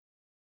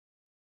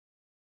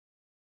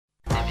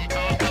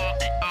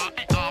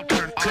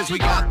cause we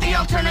got the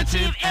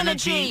alternative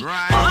energy.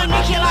 Right.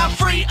 Nuclear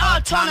free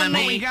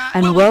autonomy.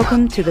 And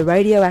welcome to the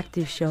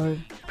Radioactive Show,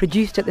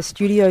 produced at the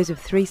studios of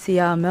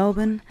 3CR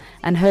Melbourne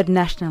and heard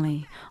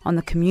nationally on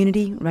the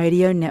Community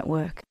Radio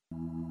Network.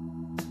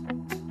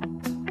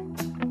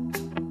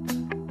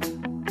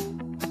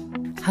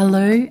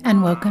 Hello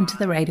and welcome to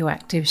the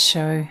Radioactive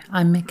Show.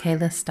 I'm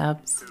Michaela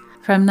Stubbs.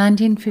 From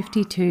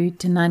 1952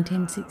 to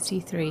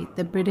 1963,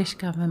 the British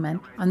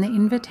government, on the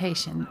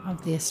invitation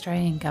of the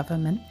Australian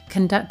government,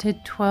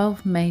 conducted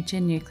 12 major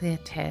nuclear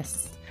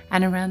tests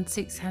and around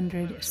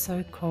 600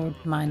 so-called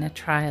minor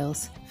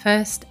trials,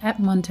 first at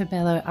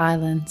Montebello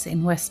Islands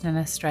in Western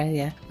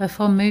Australia,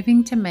 before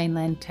moving to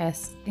mainland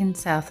tests in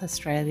South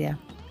Australia.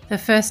 The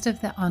first of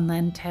the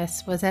on-land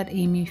tests was at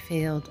Emu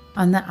Field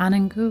on the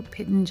Anangu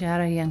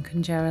Pitjantjatjara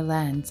Yankunytjatjara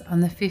lands on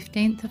the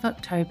 15th of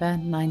October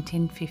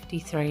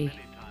 1953.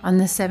 On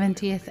the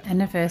 70th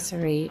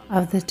anniversary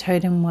of the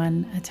Totem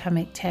 1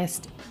 atomic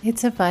test,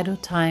 it's a vital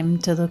time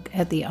to look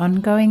at the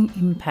ongoing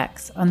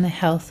impacts on the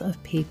health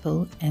of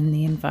people and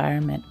the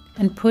environment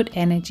and put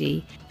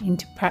energy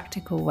into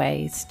practical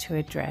ways to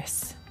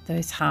address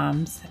those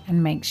harms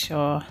and make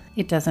sure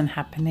it doesn't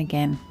happen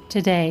again.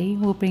 Today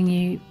we'll bring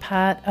you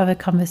part of a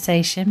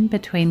conversation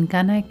between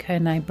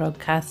Gunai-Kurnai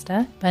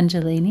broadcaster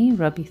Bunjileenee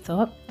Robbie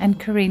Thorpe and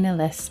Karina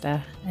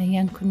Lester, a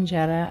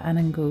Yankunytjatjara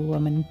Anangu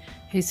woman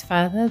whose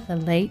father, the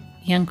late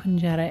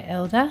Yankunytjatjara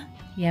elder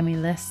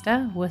Yami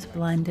Lester, was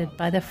blinded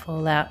by the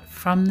fallout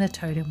from the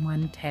Totem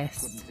 1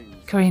 test.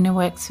 Karina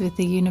works with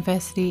the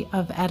University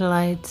of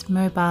Adelaide's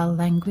Mobile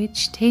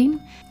Language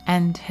team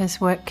and has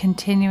worked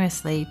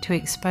continuously to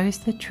expose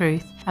the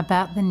truth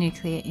about the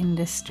nuclear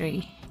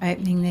industry.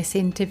 Opening this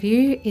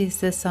interview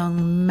is the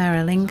song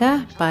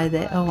Maralinga by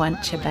the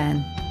Awancha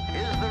Band.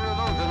 Here's the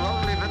remote and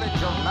lonely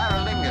village of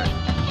Maralinga.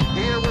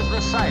 Here was the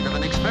site of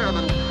an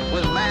experiment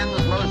with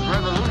man's most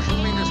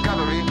revolutionary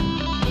discovery,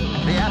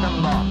 the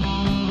atom bomb.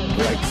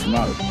 Like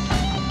smoke.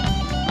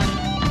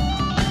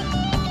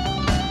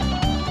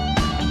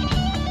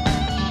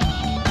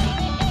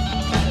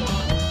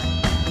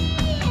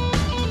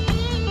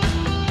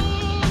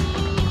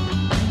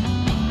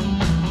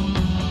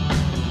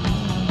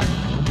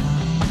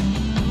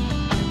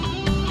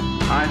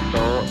 I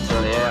thought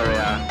that the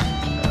area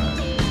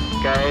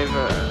gave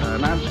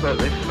an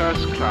absolutely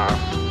first-class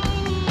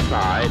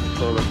site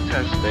for the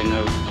testing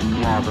of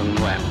modern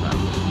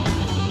weapons.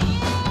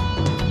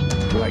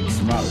 Like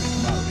smoke,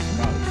 smoke,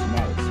 smoke,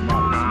 smoke,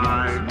 smoke,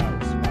 Five,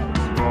 smoke,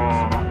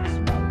 4,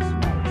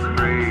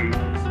 3,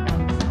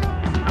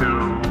 2,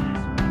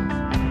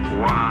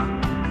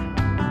 1,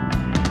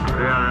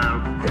 0.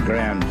 The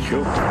ground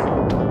shook.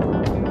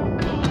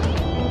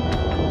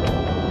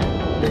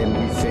 Then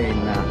we seen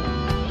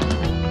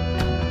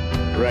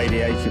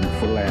radiation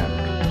full out.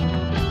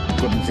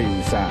 Couldn't see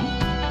the sun.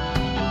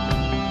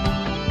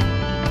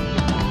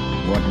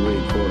 What do we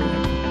call it?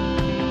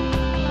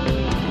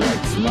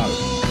 Like smoke.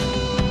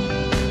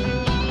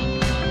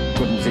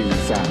 Couldn't see the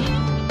sun.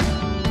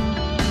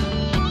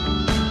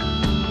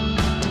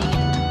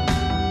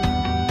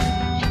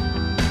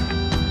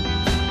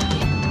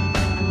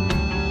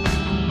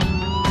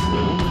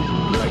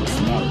 Like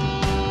smoke.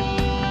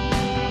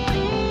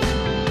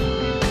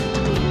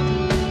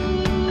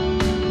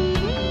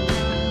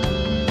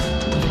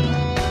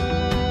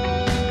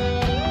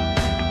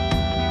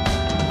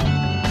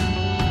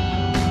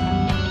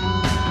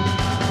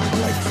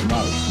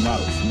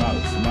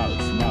 Smoke.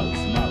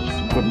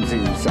 Couldn't see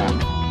the sun.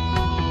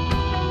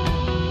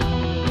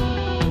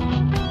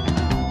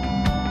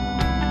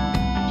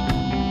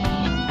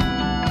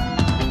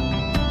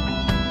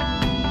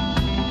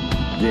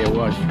 There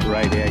was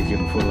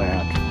radiation full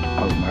out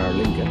of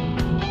Maralinga.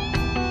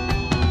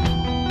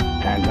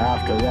 And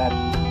after that,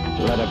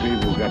 a lot of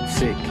people got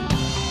sick.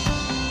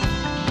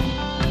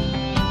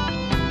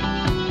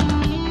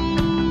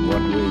 What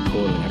do we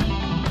call it?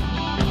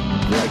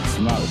 Like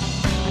smoke.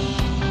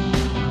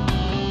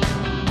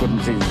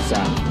 Couldn't see the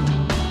sun.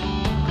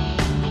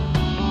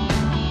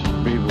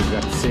 People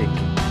got sick.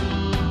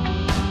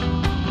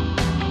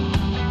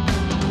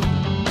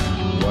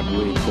 What do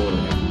we call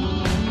it?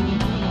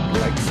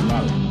 Like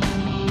smoke.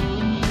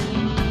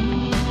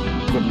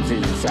 Couldn't see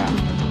the sun.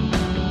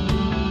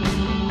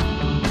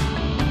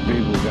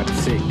 People got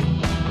sick.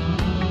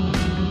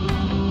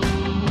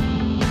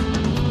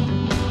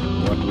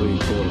 What do we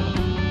call it?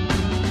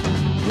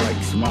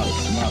 Like smoke,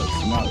 smoke,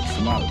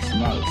 smoke,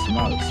 smoke,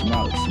 smoke, smoke,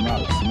 smoke,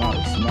 smoke,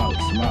 smoke, smoke,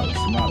 smoke,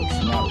 smoke,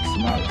 smoke,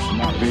 smoke,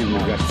 smoke. People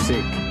got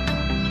sick.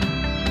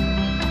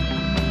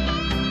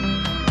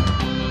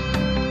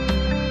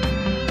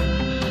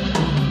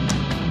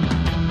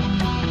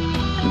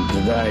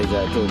 Today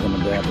they're talking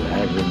about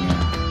having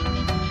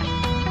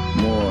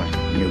more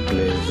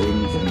nuclear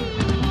things, and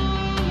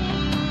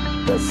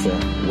that's a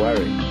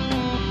worry.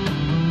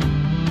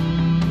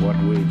 What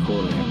do we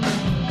call it?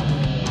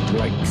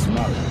 Like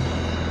smoke.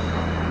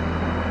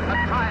 A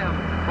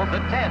triumph of the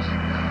tests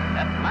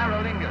at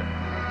Maralinga.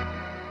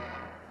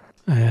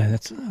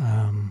 That's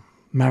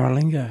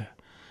Maralinga.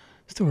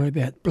 Story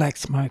about black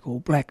smoke or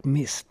black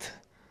mist.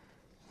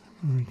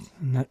 and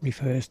that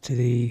refers to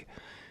the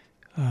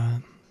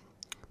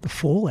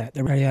fallout,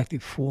 the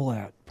radioactive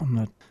fallout from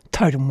the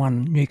Totem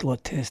 1 nuclear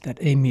test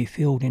at Emu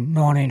Field in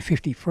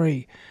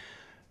 1953.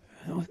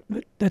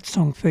 That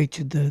song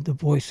featured the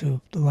voice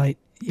of the late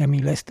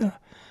Karina Lester,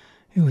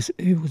 who was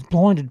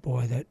blinded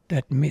by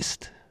that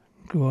mist,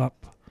 grew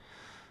up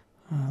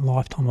a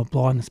lifetime of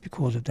blindness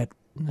because of that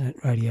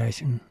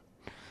radiation.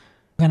 I'm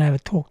going to have a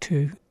talk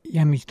to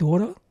Yami's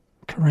daughter,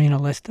 Karina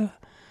Lester,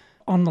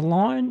 on the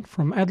line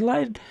from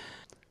Adelaide.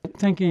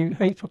 Thank you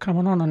heaps for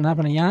coming on and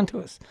having a yarn to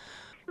us.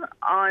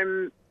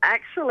 I'm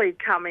actually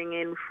coming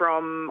in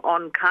from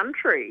on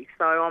country,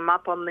 so I'm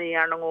up on the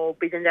Anangu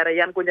Pitjantjatjara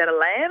Yankunytjatjara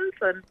lands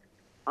and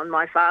on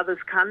my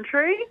father's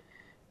country,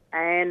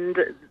 and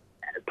a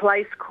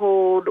place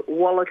called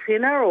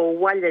Wallatina or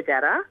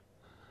Walljatjara,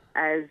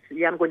 as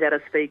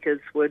Yankunytjatjara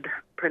speakers would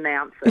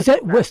pronounce it. Is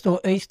that west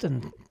or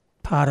eastern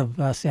part of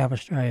South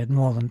Australia,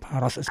 northern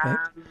part, I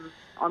suspect?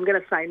 I'm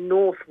going to say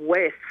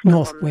northwest.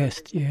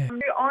 Northwest, yeah.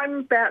 I'm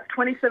about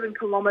 27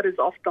 kilometres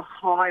off the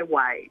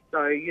highway,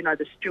 so,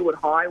 the Stewart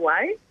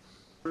Highway.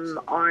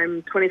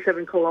 I'm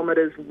 27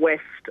 kilometres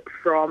west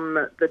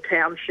from the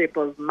township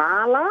of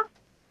Marla,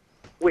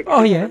 which is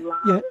the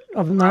last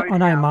I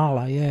know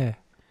Marla, yeah.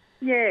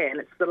 Yeah, and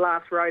it's the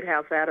last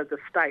roadhouse out of the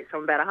state, so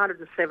I'm about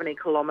 170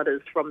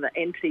 kilometres from the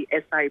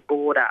NTSA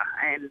border,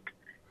 and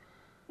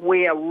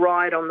we are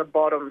right on the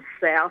bottom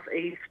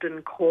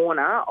southeastern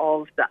corner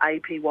of the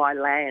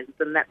APY lands,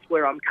 and that's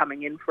where I'm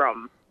coming in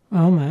from.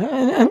 Oh,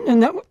 man.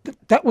 And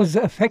that was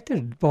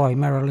affected by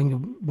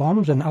Maralinga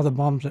bombs and other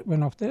bombs that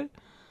went off there?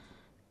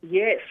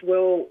 Yes,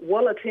 well,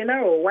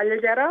 Wallatina or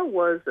Walljatjara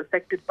was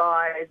affected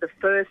by the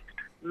first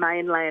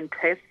mainland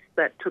tests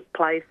that took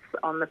place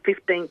on the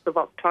 15th of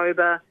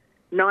October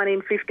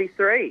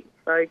 1953.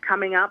 So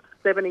coming up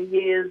 70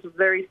 years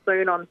very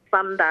soon on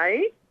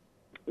Sunday,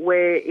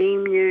 where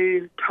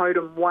Emu,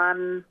 Totem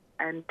 1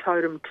 and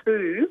Totem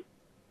 2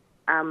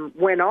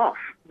 went off.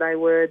 They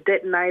were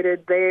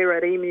detonated there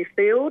at Emu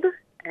Field,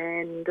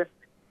 and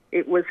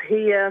it was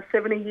here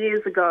 70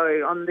 years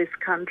ago on this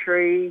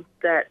country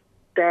that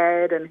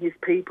Dad and his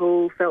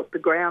people felt the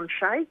ground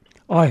shake.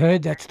 I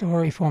heard that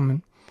story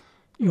from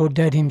your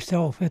dad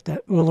himself at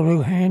that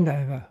Uluru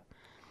handover.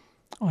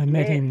 I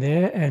met him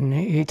there, and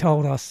he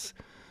told us,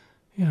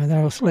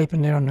 they were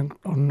sleeping there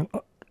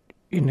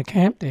in the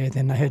camp there.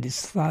 Then they heard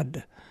this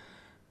thud.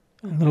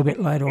 A little bit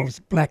later,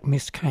 black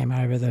mist came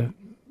over the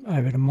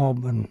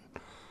mob, and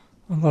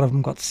a lot of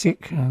them got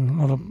sick, and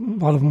a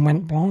lot of them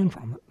went blind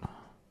from it.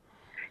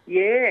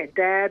 Yeah,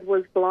 Dad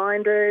was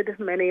blinded.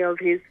 Many of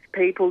his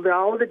people, the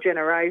older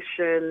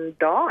generation,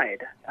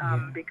 died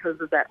because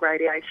of that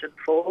radiation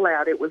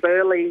fallout. It was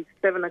early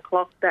 7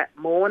 o'clock that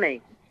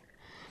morning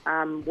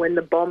when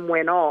the bomb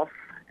went off,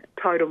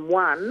 Totem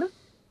 1,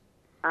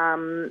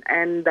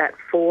 and that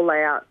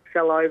fallout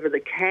fell over the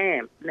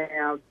camp.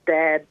 Now,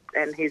 Dad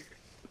and his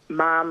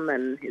mum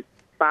and his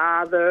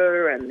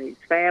father and his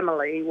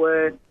family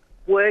were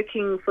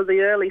working for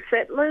the early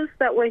settlers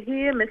that were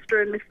here, Mr.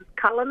 and Mrs.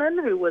 Cullinan,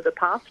 who were the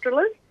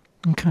pastoralists.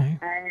 Okay.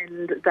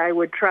 And they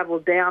would travel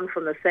down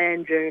from the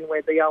sand dune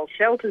where the old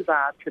shelters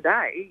are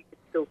today. You can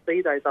still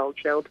see those old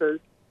shelters.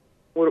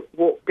 Would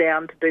walk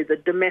down to do the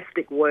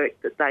domestic work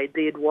that they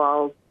did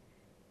while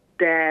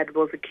Dad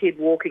was a kid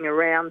walking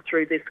around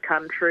through this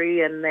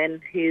country, and then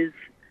his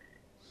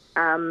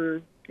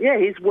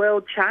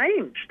world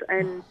changed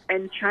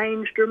and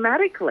changed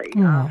dramatically.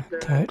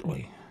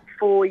 Totally.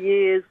 4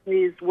 years,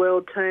 his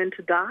world turned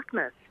to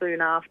darkness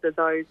soon after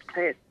those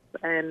tests,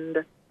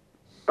 and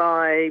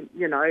by,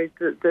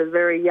 the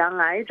very young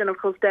age, and of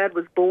course Dad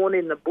was born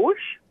in the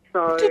bush,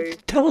 so...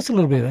 Tell us a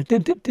little bit about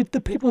it. Did the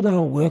people they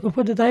were working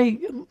for, did they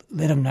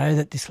let them know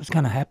that this was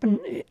going to happen,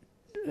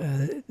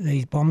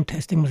 these bomb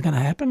testing was going to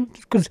happen?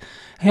 Because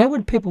how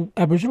would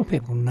Aboriginal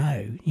people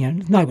know?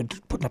 There's no good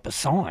putting up a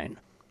sign.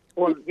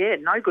 Well, yeah,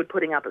 no good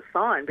putting up a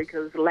sign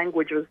because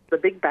language was the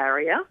big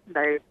barrier.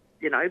 The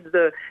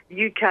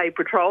UK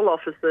patrol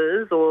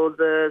officers or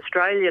the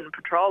Australian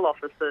patrol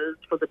officers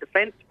for the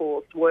Defence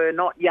Force were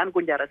not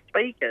Yankunytjatjara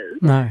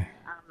speakers. No.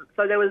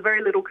 So there was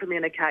very little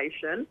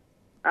communication.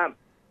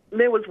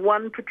 There was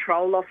one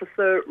patrol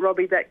officer,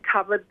 Robbie, that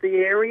covered the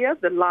area,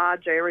 the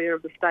large area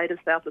of the state of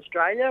South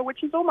Australia,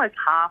 which is almost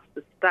half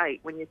the state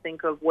when you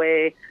think of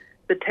where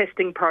the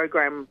testing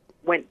program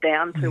went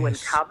down to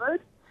and covered.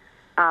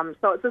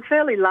 So it's a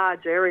fairly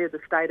large area of the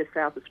state of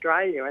South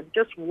Australia, and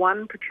just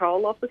one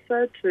patrol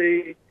officer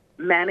to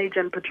manage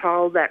and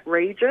patrol that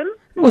region.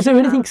 Was there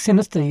anything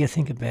sinister you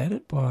think about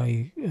it?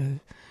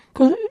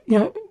 Because,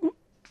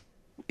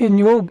 in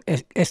your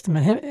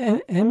estimate,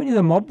 how many of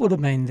the mob would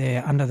have been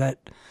there under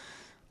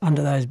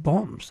those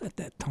bombs at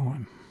that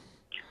time?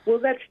 Well,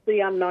 that's the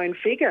unknown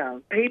figure.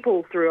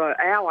 People through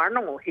our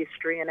animal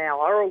history and our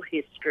oral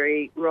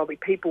history, Robbie,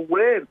 people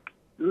were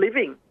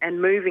living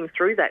and moving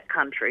through that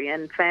country,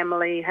 and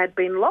family had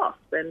been lost,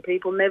 and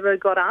people never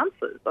got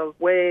answers of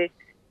where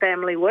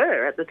family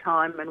were at the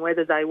time and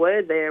whether they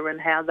were there and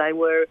how they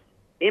were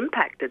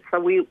impacted. So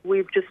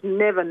we've just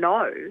never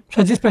known.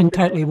 So it's just been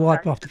totally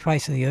wiped off the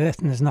face of the earth,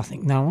 and there's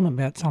nothing known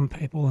about some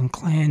people and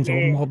clans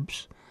or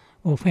mobs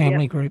or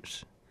family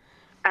groups.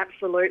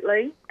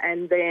 Absolutely.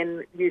 And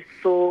then you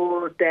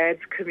saw Dad's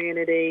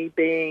community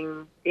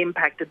being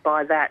impacted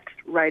by that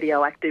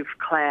radioactive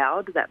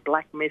cloud, that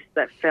black mist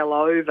that fell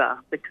over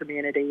the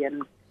community,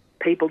 and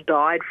people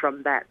died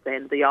from that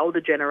then. The older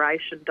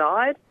generation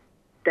died.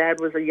 Dad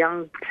was a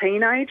young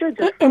teenager.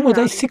 And were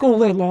they sick all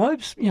their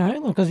lives? You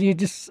know, because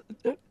it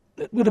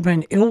would have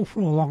been ill for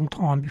a long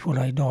time before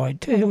they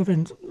died too. It would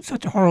have been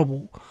such a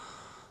horrible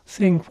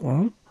thing for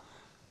them.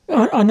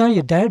 I know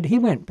your dad, he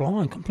went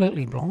blind,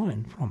 completely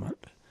blind from it.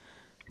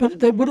 But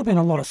there would have been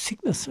a lot of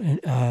sickness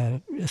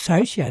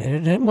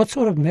associated. And what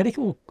sort of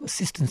medical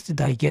assistance did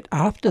they get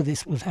after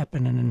this was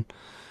happening? And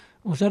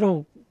was that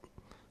all,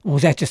 or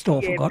was that just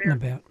all forgotten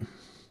about?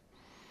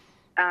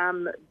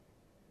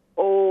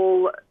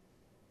 All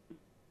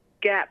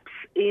gaps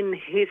in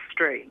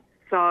history.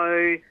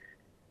 So,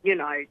 you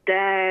know,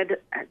 Dad,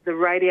 the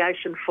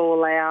radiation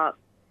fallout,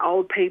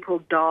 old people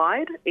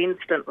died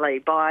instantly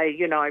by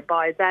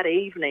that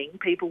evening.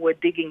 People were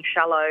digging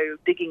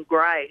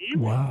graves.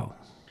 Wow.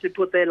 To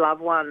put their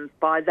loved ones.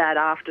 By that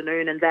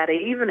afternoon and that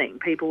evening,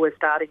 people were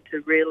starting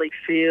to really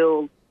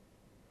feel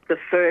the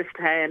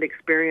first-hand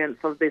experience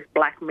of this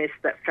black mist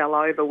that fell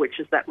over, which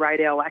is that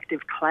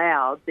radioactive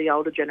cloud. The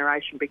older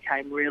generation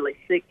became really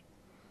sick.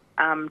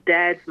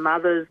 Dad's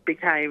mothers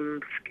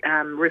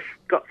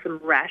got some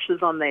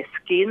rashes on their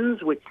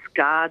skins, which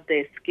scarred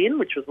their skin,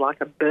 which was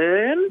like a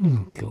burn.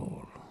 Oh,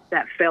 God.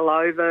 That fell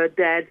over.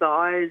 Dad's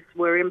eyes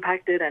were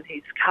impacted and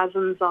his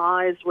cousin's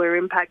eyes were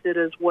impacted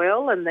as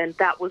well. And then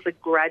that was a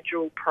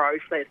gradual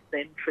process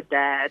then for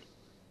Dad.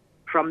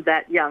 From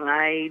that young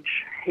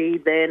age, he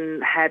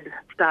then had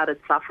started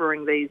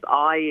suffering these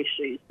eye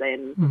issues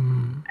then.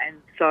 And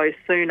so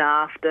soon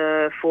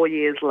after, 4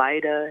 years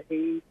later,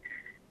 he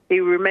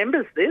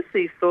remembers this.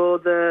 He saw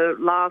the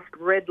last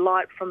red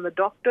light from the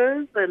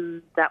doctors,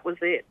 and that was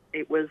it.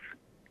 It was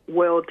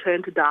world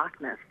turned to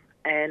darkness,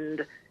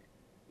 and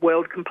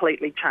world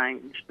completely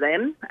changed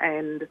then.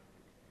 And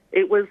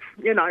it was,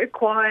 you know,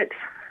 quite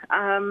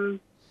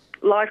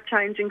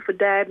life-changing for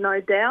Dad,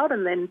 no doubt.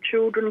 And then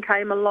children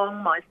came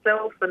along,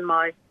 myself and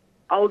my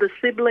older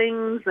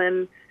siblings,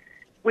 and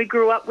we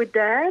grew up with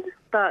Dad.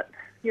 But,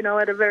 you know,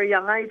 at a very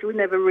young age, we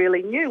never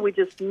really knew. We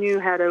just knew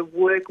how to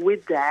work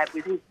with Dad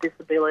with his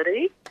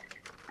disability.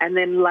 And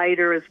then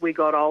later, as we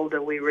got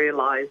older, we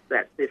realised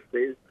that this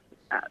is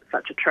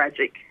such a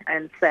tragic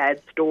and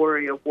sad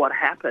story of what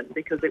happened,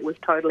 because it was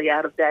totally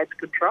out of Dad's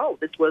control.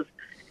 This was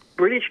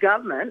British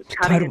government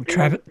cutting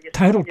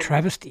total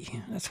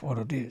travesty. That's what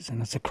it is,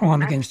 and it's a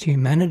crime against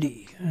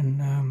humanity,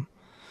 and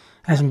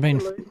hasn't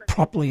been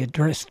properly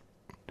addressed.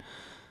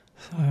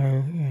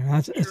 So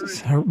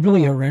it's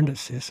really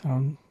horrendous. This.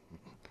 And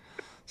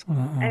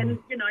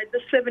you know,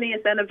 the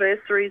 70th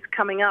anniversary is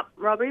coming up,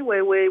 Robbie,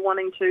 where we're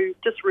wanting to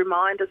just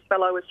remind us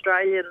fellow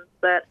Australians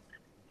that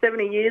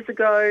 70 years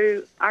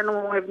ago,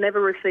 Anangu have never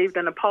received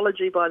an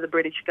apology by the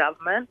British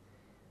government,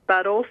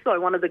 but also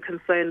one of the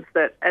concerns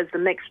that as the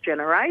next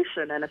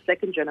generation and a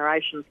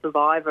second-generation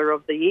survivor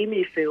of the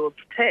Emu Fields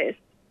test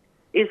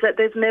is that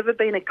there's never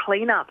been a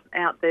clean-up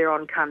out there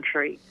on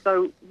country.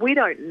 So we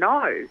don't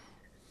know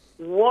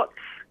what's,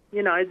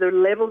 you know, the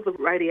levels of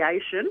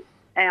radiation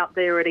out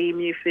there at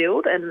Emu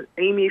Field, and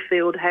Emu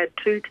Field had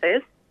two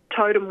tests,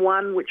 Totem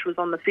 1, which was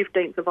on the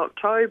 15th of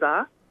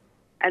October,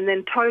 and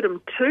then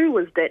Totem 2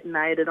 was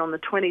detonated on the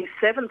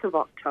 27th of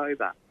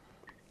October.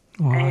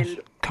 Oh, and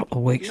a couple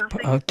of weeks,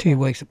 2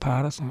 weeks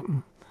apart or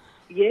something.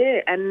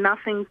 Yeah, and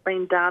nothing's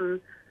been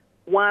done,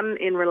 one,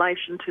 in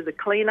relation to the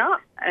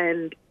clean-up,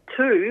 and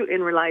two,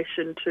 in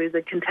relation to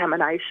the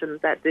contamination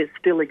that there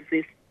still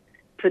exists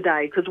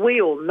today. Because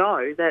we all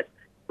know that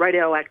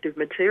radioactive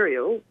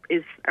material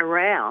is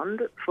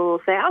around for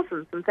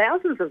thousands and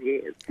thousands of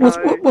years.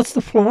 What's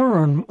the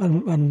flora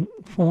and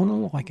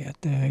fauna like out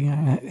there? You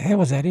know, how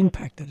was that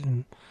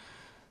impacted?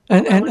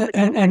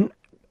 And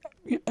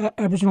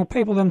Aboriginal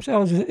people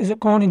themselves, has it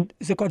got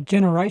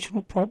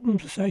generational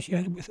problems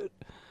associated with it?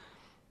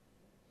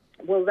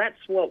 Well,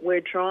 that's what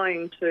we're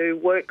trying to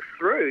work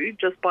through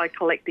just by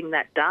collecting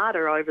that data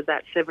over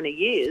that 70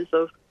 years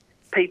of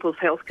people's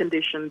health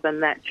conditions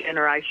and that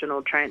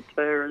generational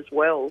transfer as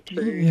well.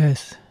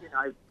 Yes. You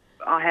know,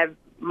 I have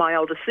my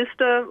older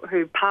sister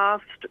who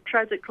passed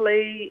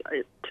tragically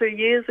 2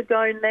 years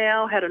ago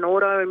now, had an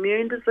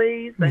autoimmune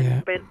disease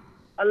and spent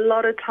a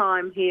lot of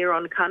time here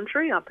on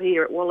country, up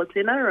here at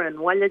Walletina and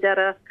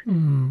Walyadarra,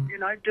 you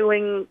know,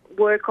 doing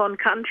work on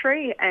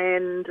country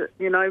and,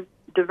 you know,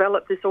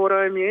 developed this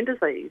autoimmune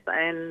disease.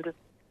 And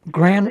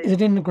is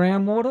it in the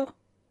groundwater?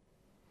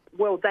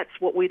 Well, that's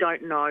what we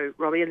don't know,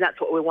 Robbie, and that's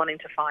what we're wanting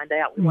to find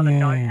out. We want to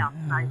know how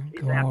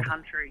safe is our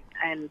country.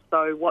 And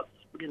so what,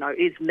 you know,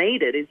 is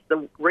needed is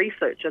the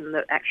research and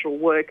the actual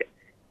work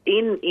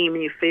in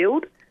Emu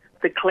Field,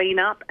 the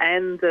clean-up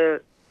and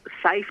the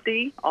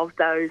safety of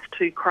those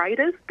two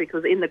craters,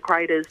 because in the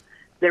craters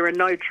there are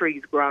no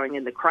trees growing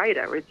in the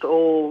crater. It's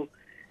all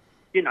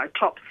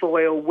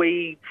topsoil,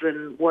 weeds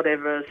and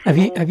whatever. Have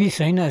you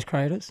seen those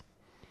craters?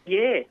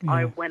 Yeah,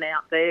 I went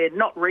out there,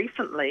 not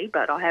recently,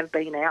 but I have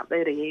been out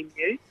there to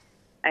Emu.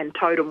 And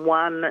Totem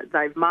 1,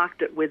 they've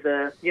marked it with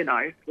a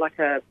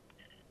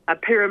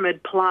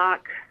pyramid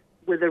plaque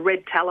with a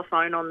red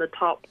telephone on the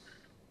top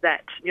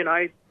that,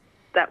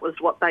 that was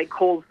what they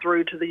called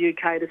through to the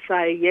UK to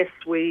say, yes,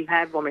 we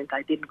have. I mean,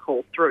 they didn't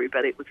call through,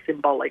 but it was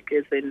symbolic,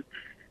 as in,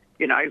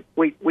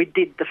 we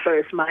did the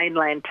first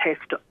mainland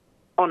test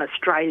on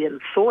Australian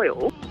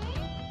soil.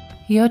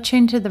 You're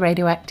tuned to the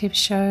Radioactive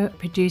Show,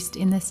 produced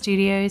in the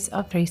studios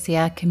of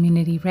 3CR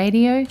Community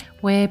Radio.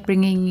 We're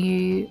bringing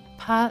you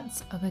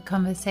parts of a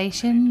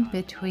conversation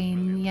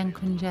between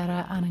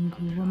Yankunytjatjara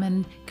Anangu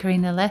woman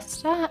Karina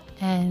Lester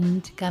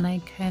and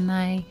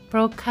Gunai-Kurnai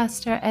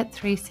broadcaster at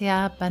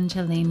 3CR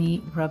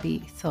Bunjileenee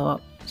Robbie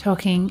Thorpe,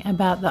 talking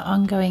about the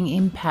ongoing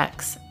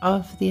impacts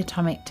of the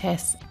atomic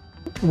tests.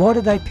 Why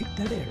did they pick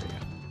that area?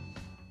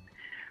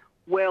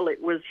 Well,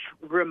 it was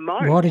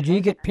remote. Why did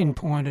you get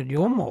pinpointed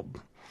your mob?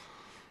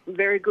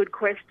 Very good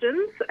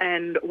questions,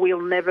 and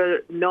we'll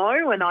never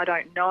know, and I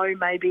don't know,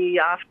 maybe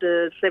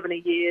after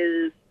 70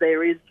 years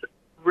there is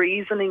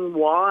reasoning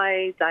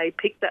why they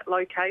picked that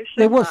location.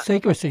 There was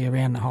secrecy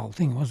around the whole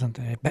thing, wasn't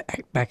there,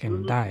 back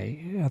in the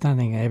day? I don't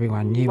think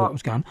everyone knew what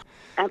was going on.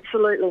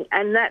 Absolutely,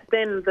 and that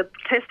then the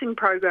testing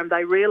program,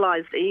 they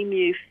realised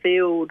Emu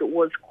Field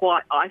was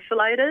quite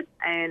isolated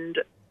and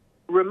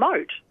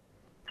remote,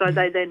 so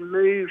they then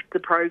moved the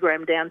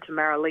program down to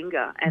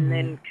Maralinga and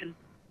then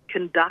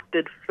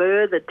conducted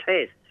further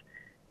tests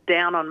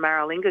down on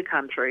Maralinga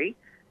country,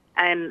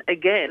 and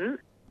again,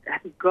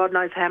 God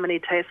knows how many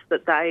tests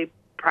that they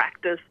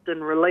practiced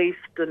and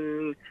released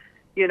and,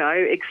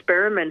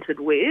 experimented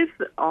with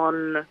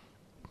on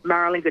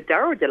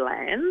Maralinga-Darruja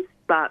lands,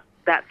 but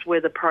that's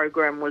where the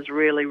program was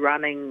really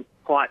running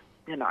quite,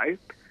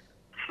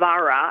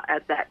 thorough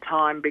at that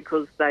time,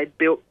 because they'd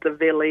built the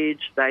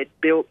village, they'd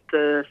built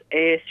the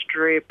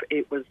airstrip,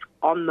 it was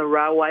on the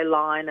railway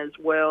line as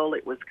well,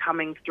 it was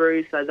coming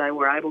through, so they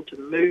were able to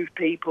move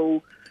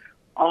people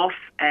off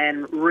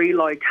and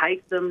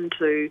relocate them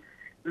to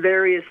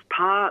various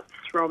parts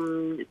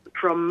from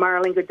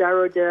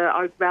Maralinga-Darruja,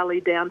 Oak Valley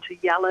down to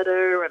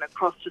Yallada and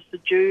across to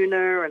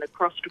Sejuna and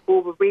across to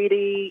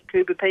Coobapedy,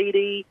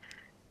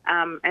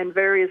 and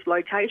various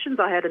locations.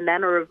 I had a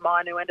nana of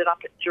mine who ended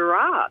up at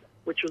Gerard,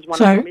 which was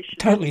one of the missions.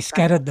 So totally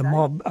scattered the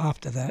mob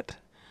after that.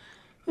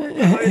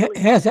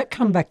 How's that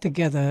come back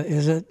together?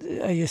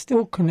 Are you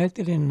still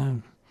connected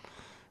in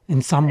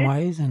some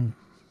ways? And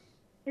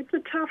it's a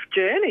tough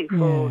journey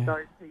for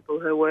those people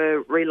who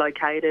were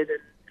relocated and,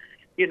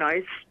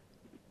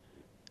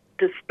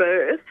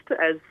 dispersed,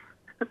 as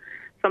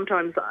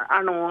sometimes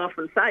I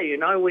often say,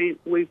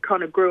 we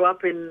kind of grew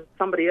up in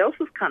somebody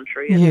else's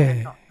country.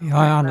 And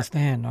I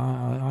understand.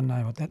 I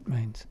know what that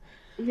means.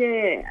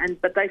 Yeah,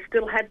 but they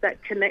still had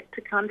that connect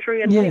to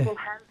country, and people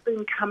have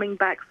been coming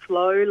back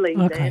slowly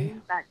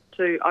then back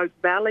to Oak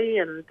Valley,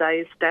 and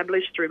they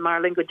established through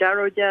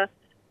Maralinga-Darruja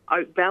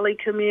Oak Valley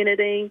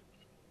community,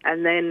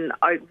 and then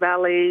Oak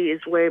Valley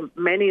is where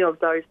many of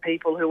those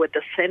people who were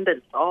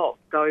descendants of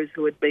those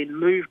who had been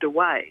moved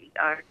away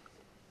are.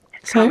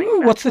 So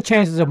what's the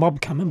chances of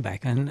mob coming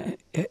back? And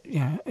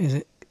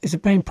is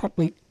it being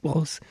properly?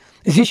 Well,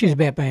 there's issues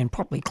about being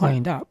properly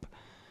cleaned up.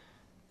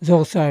 There's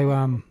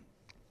also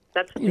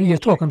you're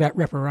talking about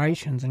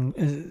reparations,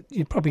 and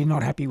you're probably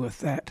not happy with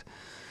that.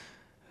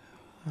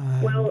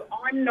 Well,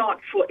 I'm not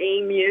for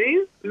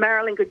Emu.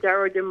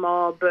 Maralinga-Darruja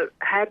mob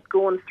had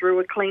gone through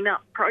a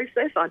clean-up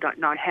process. I don't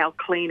know how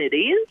clean it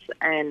is,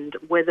 and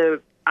whether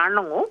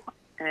Anangu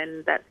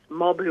and that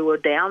mob who are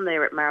down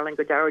there at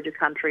Maralinga-Darruja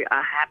country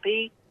are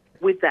happy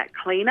with that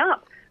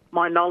clean-up.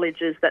 My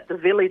knowledge is that the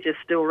village is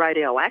still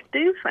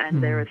radioactive,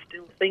 and there are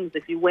still things.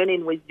 If you went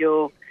in with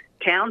your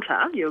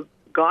counter, your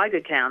Geiger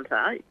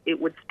counter,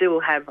 it would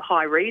still have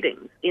high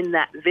readings in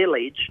that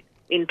village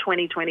in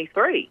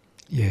 2023.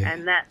 Yeah.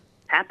 And that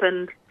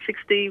happened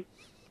 60,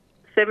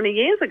 70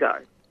 years ago.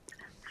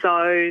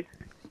 So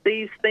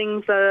these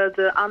things are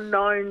the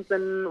unknowns,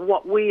 and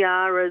what we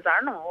are as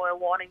Anangu are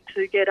wanting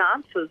to get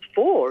answers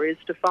for is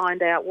to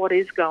find out what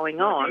is going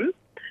on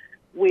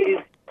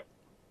with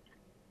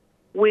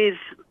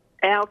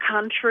our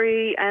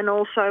country and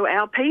also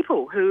our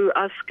people who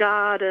are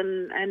scarred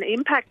and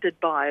impacted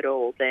by it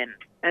all then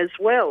as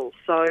well.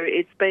 So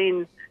it's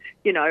been,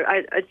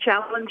 a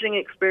challenging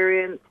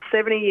experience,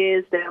 70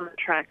 years down the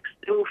track,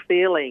 still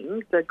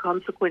feeling the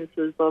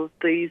consequences of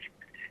these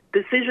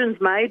decisions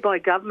made by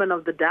government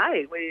of the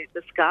day.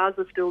 The scars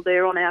are still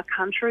there on our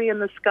country,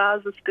 and the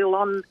scars are still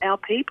on our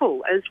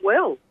people as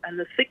well, and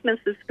the sickness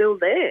is still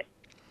there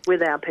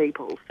with our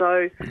people.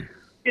 So,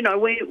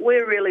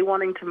 we're really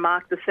wanting to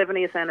mark the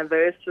 70th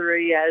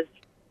anniversary as,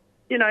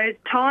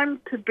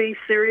 time to be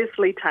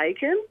seriously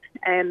taken,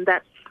 and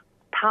that's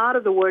part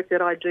of the work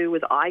that I do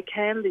with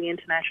ICAN, the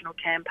International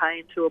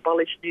Campaign to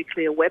Abolish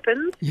Nuclear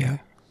Weapons,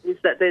 is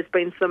that there's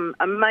been some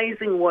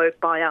amazing work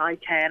by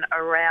ICAN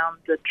around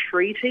the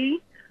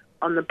treaty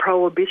on the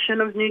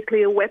prohibition of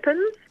nuclear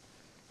weapons.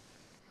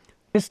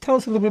 Just tell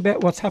us a little bit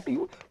about what's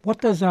happening.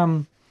 What does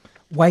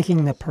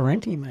waking the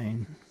parenti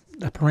mean?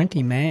 The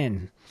parenti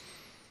man?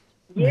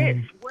 Yes,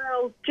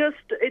 well,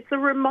 it's a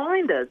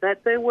reminder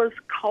that there was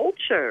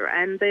culture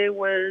and there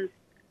was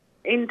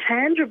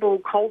intangible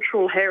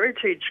cultural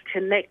heritage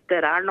connect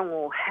that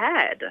Anangu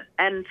had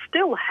and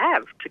still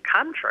have to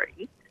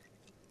country.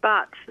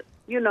 But,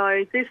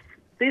 this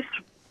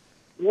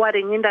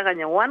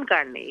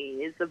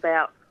Bunjileenee is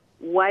about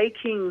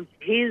waking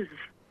his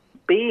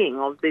being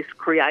of this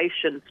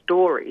creation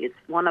story. It's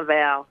one of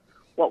our,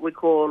 what we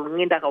call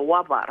Ngindaka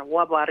Wabar.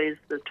 Wabar is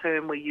the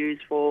term we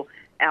use for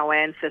our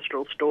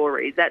ancestral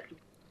story. That's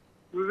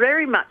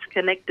very much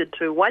connected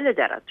to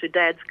Walajara, to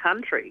Dad's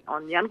country,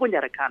 on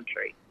Yankunytjatjara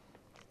country.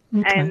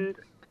 Okay. And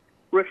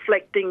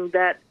reflecting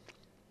that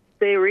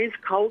there is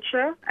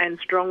culture and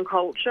strong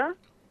culture,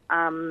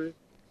 and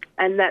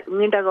that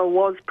Ngindaka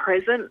was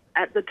present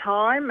at the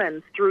time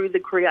and through the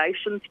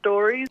creation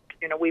stories.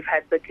 We've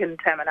had the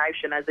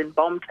contamination as in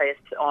bomb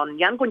tests on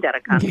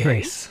Yankunytjatjara country.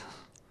 Yes.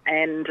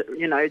 And,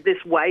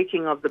 this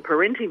waking of the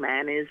parenti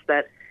man is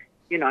that,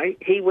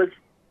 he was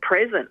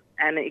present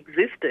and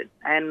existed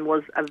and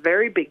was a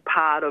very big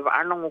part of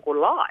Anangu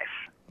life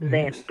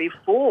then,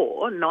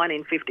 before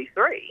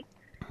 1953.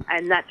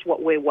 And that's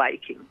what we're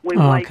waking.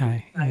 We're waking.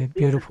 Okay, yeah,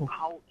 beautiful.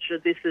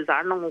 This is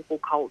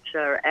Anangu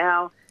culture.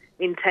 Our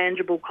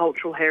intangible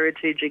cultural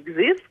heritage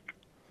exists,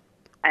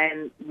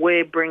 and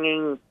we're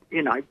bringing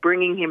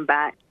him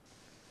back.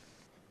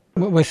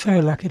 We're so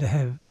lucky to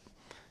have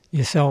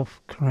yourself,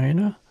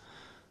 Karina,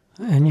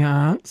 and your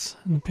aunts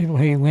and the people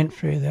who went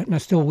through that and are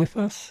still with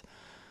us.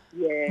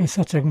 Yeah. It's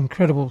such an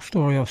incredible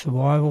story of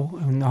survival,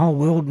 and the whole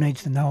world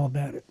needs to know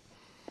about it.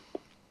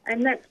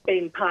 And that's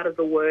been part of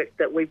the work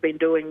that we've been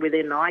doing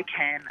within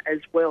ICAN as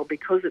well,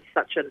 because it's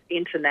such an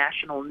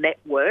international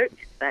network,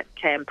 that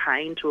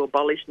campaign to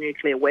abolish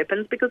nuclear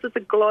weapons, because it's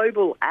a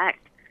global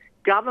act.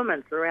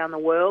 Governments around the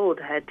world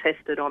had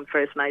tested on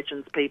First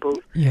Nations peoples,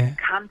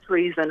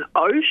 countries and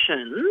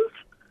oceans,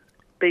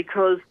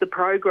 because the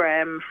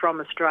program from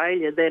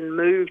Australia then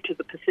moved to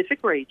the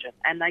Pacific region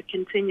and they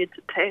continued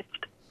to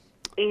test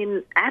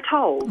in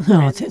atolls.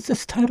 No,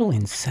 it's total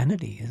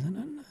insanity, isn't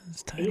it?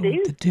 It's total, it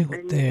is. To do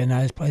it there in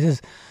those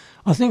places.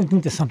 I think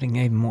there's something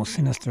even more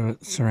sinister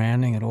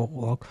surrounding it all.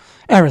 Like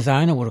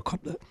Arizona would have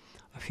copped a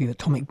few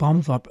atomic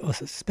bombs, I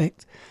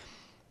suspect.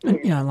 And,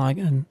 who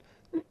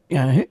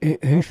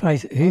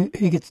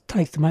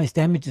takes the most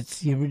damage? It's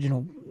the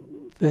original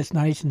First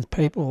Nations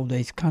people of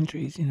these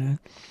countries, And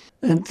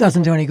it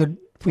doesn't do any good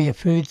for your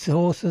food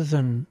sources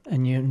and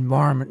your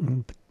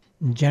environment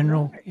in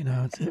general.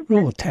 It's a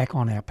real attack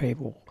on our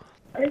people.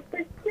 It's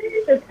a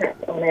huge attack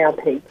on our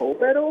people,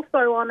 but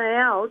also on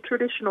our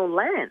traditional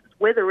lands,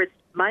 whether it's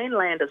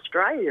mainland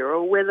Australia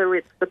or whether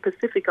it's the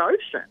Pacific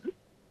Ocean.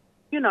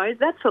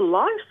 That's a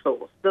life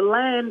source. The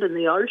land and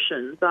the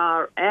oceans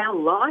are our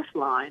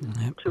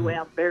lifeline to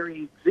our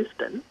very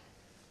existence,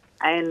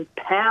 and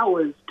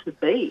powers to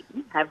be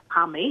have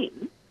come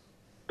in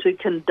to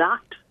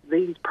conduct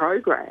these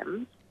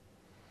programs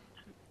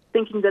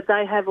thinking that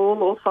they have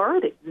all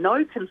authority.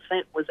 No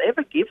consent was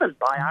ever given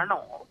by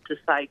Arnold to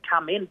say,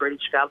 come in,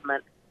 British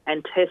government,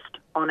 and test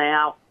on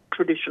our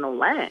traditional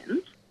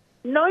lands.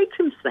 No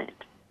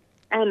consent.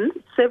 And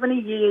 70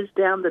 years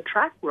down the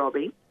track,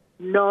 Robbie,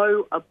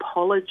 no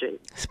apology.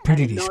 It's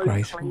pretty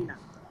disgraceful.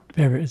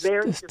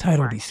 It's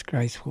totally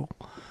disgraceful.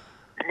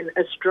 And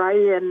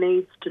Australia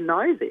needs to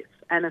know this.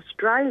 And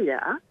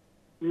Australia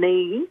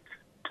needs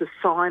to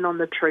sign on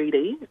the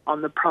treaty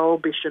on the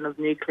prohibition of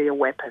nuclear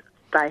weapons.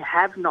 They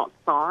have not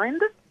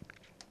signed,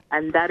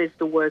 and that is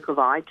the work of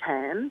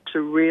ICAN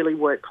to really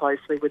work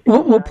closely with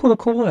the We'll put a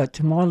call out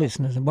to my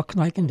listeners and what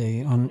they can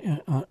do, on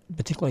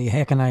particularly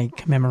how can they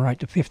commemorate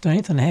the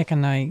 15th and how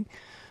can they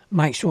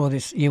make sure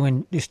this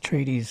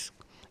treaty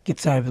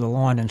gets over the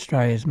line and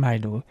Australia's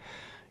made to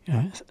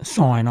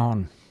sign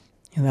on.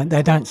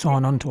 They don't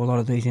sign on to a lot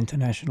of these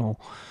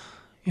international,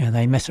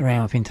 they mess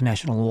around with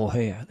international law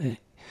here.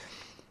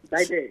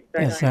 They do.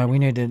 So we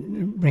need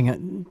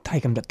to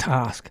take them to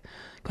task,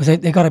 because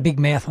they've got a big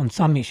mouth on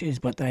some issues,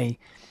 but they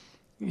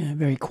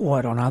very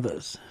quiet on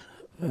others.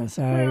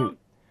 Well,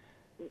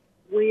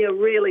 we are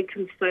really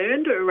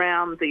concerned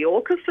around the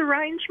AUKUS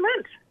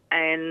arrangement,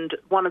 and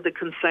one of the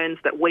concerns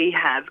that we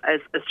have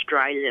as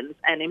Australians,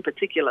 and in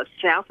particular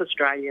South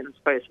Australians,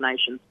 First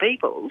Nations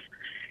peoples,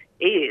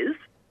 is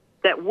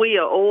that we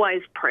are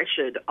always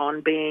pressured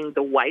on being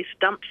the waste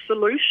dump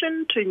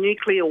solution to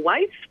nuclear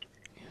waste.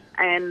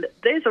 And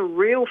there's a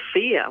real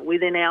fear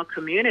within our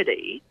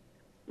community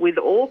with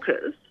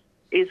AUKUS.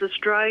 Is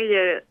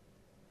Australia,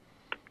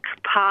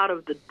 part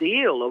of the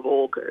deal of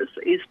AUKUS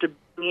is to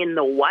bring in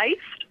the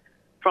waste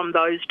from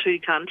those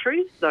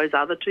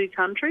other two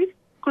countries,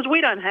 because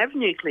we don't have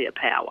nuclear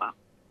power.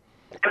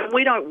 And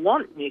we don't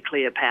want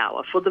nuclear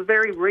power for the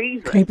very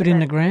reason. Keep it in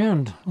the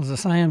ground, was the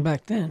saying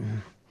back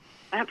then.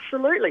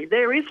 Absolutely.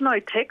 There is no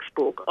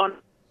textbook on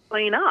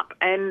clean up.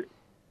 And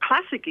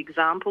classic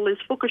example is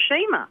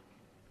Fukushima.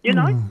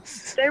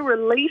 They're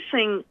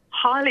releasing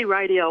highly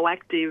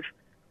radioactive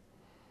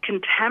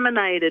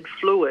contaminated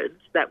fluids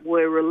that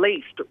were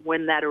released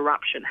when that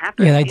eruption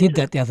happened. Yeah, they did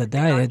that the other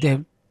day.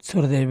 They're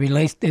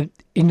released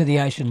into the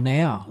ocean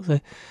now. So,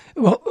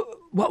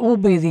 what will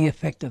be the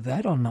effect of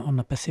that on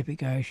the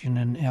Pacific Ocean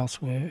and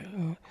elsewhere?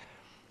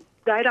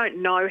 They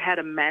don't know how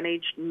to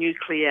manage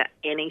nuclear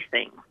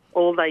anything.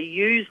 All they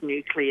use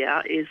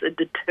nuclear is a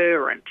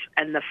deterrent,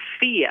 and the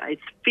fear,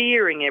 it's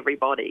fearing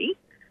everybody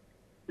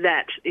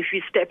that if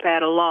you step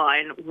out of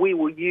line, we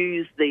will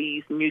use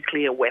these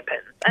nuclear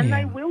weapons. And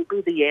they will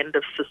be the end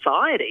of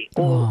society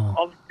or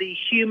of the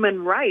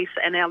human race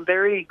and our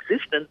very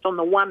existence on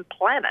the one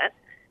planet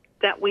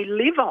that we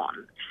live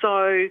on.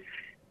 So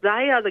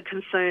they are the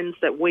concerns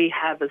that we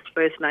have as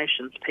First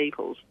Nations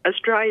peoples.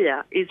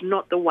 Australia is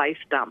not the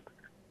waste dump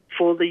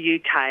for the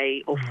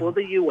UK or for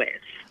the US,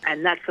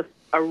 and that's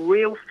a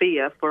real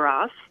fear for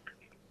us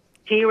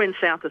here in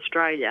South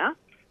Australia,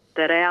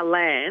 that our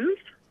lands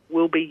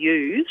will be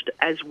used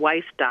as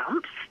waste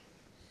dumps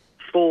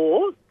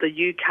for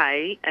the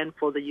UK and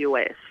for the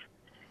US.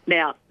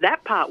 Now,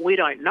 that part we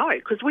don't know,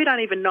 because we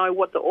don't even know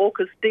what the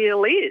AUKUS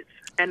deal is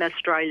and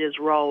Australia's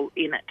role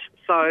in it.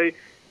 So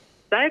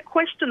they're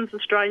questions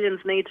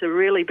Australians need to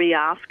really be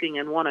asking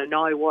and want to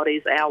know what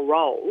is our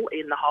role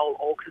in the whole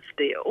AUKUS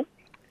deal.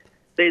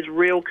 There's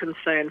real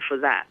concern for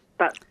that.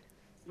 But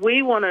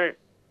we want to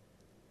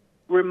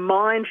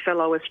remind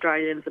fellow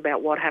Australians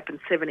about what happened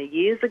 70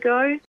 years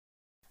ago.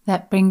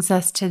 That brings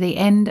us to the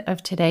end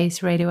of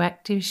today's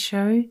Radioactive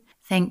show.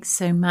 Thanks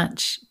so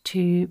much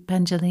to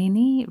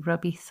Bunjileenee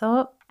Robbie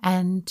Thorpe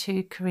and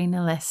to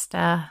Karina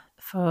Lester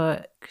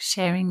for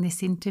sharing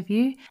this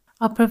interview.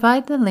 I'll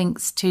provide the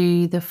links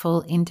to the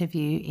full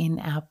interview in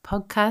our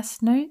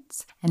podcast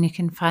notes, and you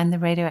can find the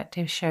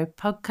Radioactive Show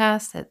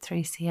podcast at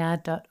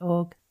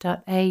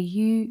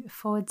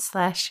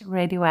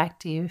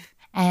 3cr.org.au/radioactive.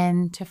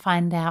 And to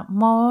find out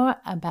more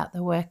about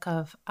the work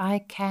of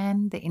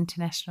ICAN, the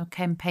International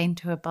Campaign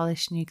to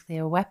Abolish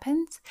Nuclear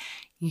Weapons,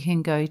 you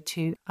can go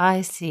to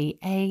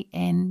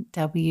icanw.org.au.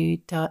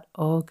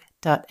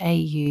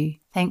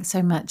 Thanks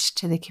so much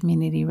to the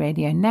Community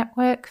Radio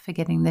Network for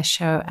getting the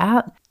show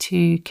out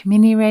to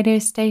community radio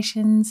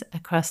stations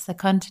across the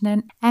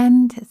continent.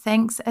 And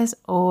thanks, as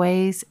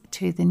always,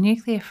 to the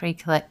Nuclear Free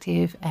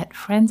Collective at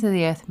Friends of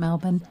the Earth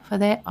Melbourne for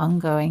their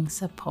ongoing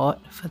support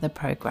for the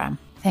program.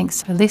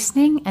 Thanks for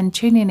listening, and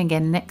tune in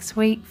again next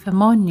week for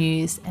more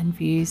news and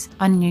views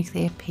on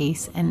nuclear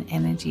peace and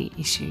energy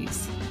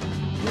issues.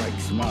 Like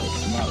smoke,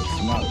 smoke,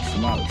 smoke,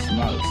 smoke,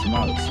 smoke,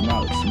 smoke, smoke,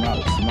 smoke,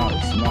 smoke,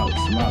 smoke, smoke,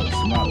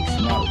 smoke,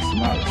 smoke,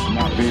 smoke,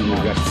 smoke. People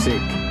got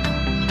sick.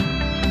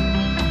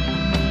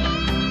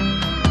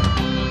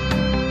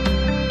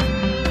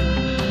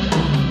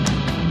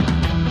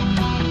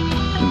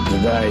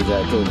 Today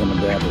they're talking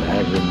about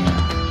having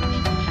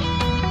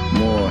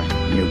more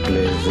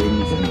nuclear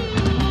things, and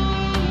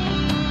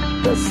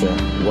that's a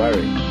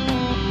worry.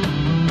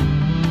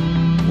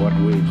 What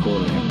we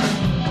call it,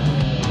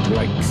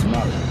 black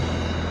smoke.